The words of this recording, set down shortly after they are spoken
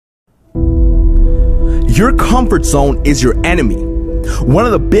Your comfort zone is your enemy. One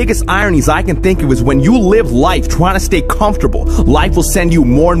of the biggest ironies I can think of is when you live life trying to stay comfortable, life will send you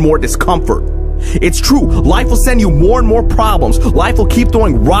more and more discomfort. It's true, life will send you more and more problems. Life will keep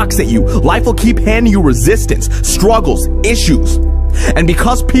throwing rocks at you. Life will keep handing you resistance, struggles, issues. And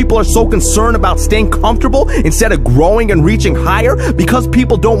because people are so concerned about staying comfortable instead of growing and reaching higher, because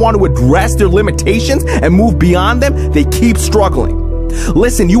people don't want to address their limitations and move beyond them, they keep struggling.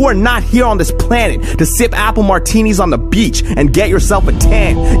 Listen, you are not here on this planet to sip apple martinis on the beach and get yourself a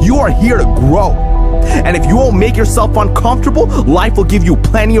tan. You are here to grow. And if you won't make yourself uncomfortable, life will give you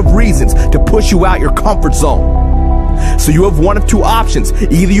plenty of reasons to push you out your comfort zone. So you have one of two options.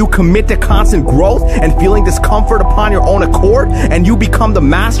 Either you commit to constant growth and feeling discomfort upon your own accord, and you become the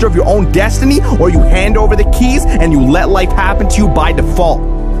master of your own destiny, or you hand over the keys and you let life happen to you by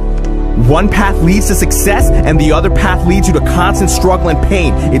default. One path leads to success and the other path leads you to constant struggle and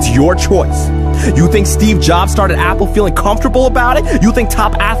pain. It's your choice. You think Steve Jobs started Apple feeling comfortable about it? You think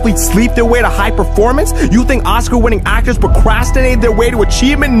top athletes sleep their way to high performance? You think Oscar-winning actors procrastinate their way to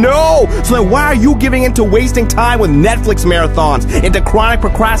achievement? No! So then why are you giving into wasting time with Netflix marathons, into chronic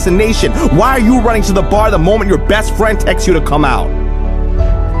procrastination? Why are you running to the bar the moment your best friend texts you to come out?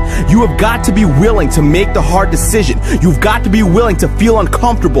 You have got to be willing to make the hard decision. You've got to be willing to feel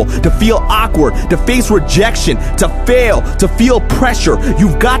uncomfortable, to feel awkward, to face rejection, to fail, to feel pressure.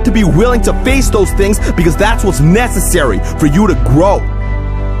 You've got to be willing to face those things because that's what's necessary for you to grow.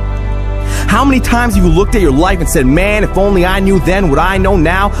 How many times have you looked at your life and said, man, if only I knew then what I know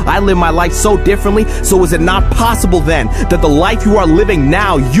now, I live my life so differently, so is it not possible then that the life you are living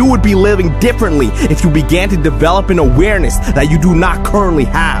now, you would be living differently if you began to develop an awareness that you do not currently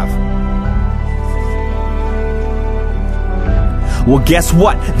have? Well, guess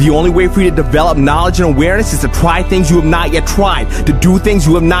what? The only way for you to develop knowledge and awareness is to try things you have not yet tried, to do things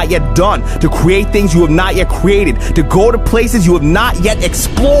you have not yet done, to create things you have not yet created, to go to places you have not yet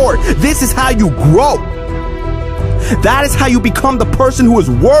explored. This is how you grow. That is how you become the person who is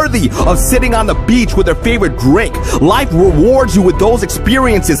worthy of sitting on the beach with their favorite drink. Life rewards you with those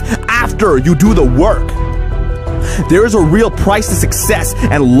experiences after you do the work. There is a real price to success,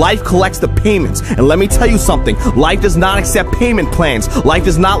 and life collects the payments. And let me tell you something, life does not accept payment plans. Life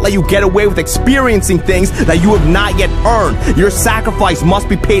does not let you get away with experiencing things that you have not yet earned. Your sacrifice must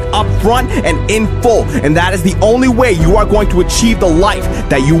be paid up front and in full, and that is the only way you are going to achieve the life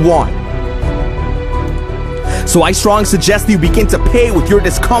that you want. So I strongly suggest that you begin to pay with your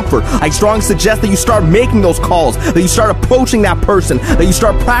discomfort. I strongly suggest that you start making those calls, that you start approaching that person, that you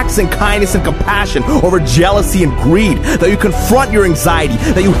start practicing kindness and compassion over jealousy and greed, that you confront your anxiety,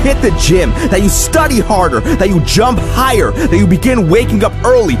 that you hit the gym, that you study harder, that you jump higher, that you begin waking up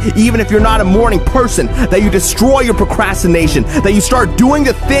early, even if you're not a morning person, that you destroy your procrastination, that you start doing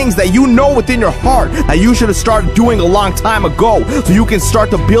the things that you know within your heart that you should have started doing a long time ago, so you can start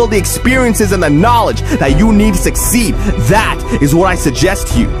to build the experiences and the knowledge that you need to succeed. That is what I suggest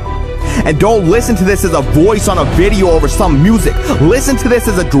to you. And don't listen to this as a voice on a video over some music. Listen to this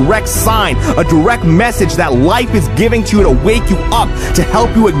as a direct sign, a direct message that life is giving to you to wake you up, to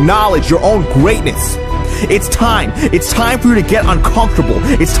help you acknowledge your own greatness. It's time. It's time for you to get uncomfortable.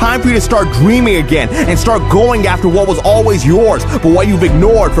 It's time for you to start dreaming again and start going after what was always yours, but what you've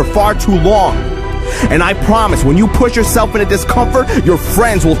ignored for far too long. And I promise, when you push yourself into discomfort, your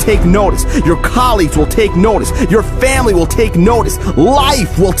friends will take notice, your colleagues will take notice, your family will take notice,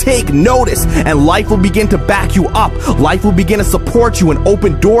 life will take notice, and life will begin to back you up. Life will begin to support you and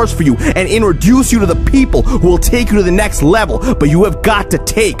open doors for you and introduce you to the people who will take you to the next level, but you have got to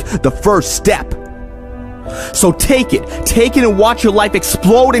take the first step. So take it and watch your life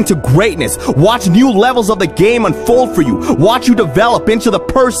explode into greatness. Watch new levels of the game unfold for you. Watch you develop into the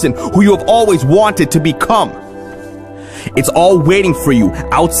person who you have always wanted to become. It's all waiting for you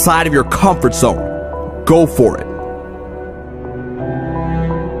outside of your comfort zone. Go for it.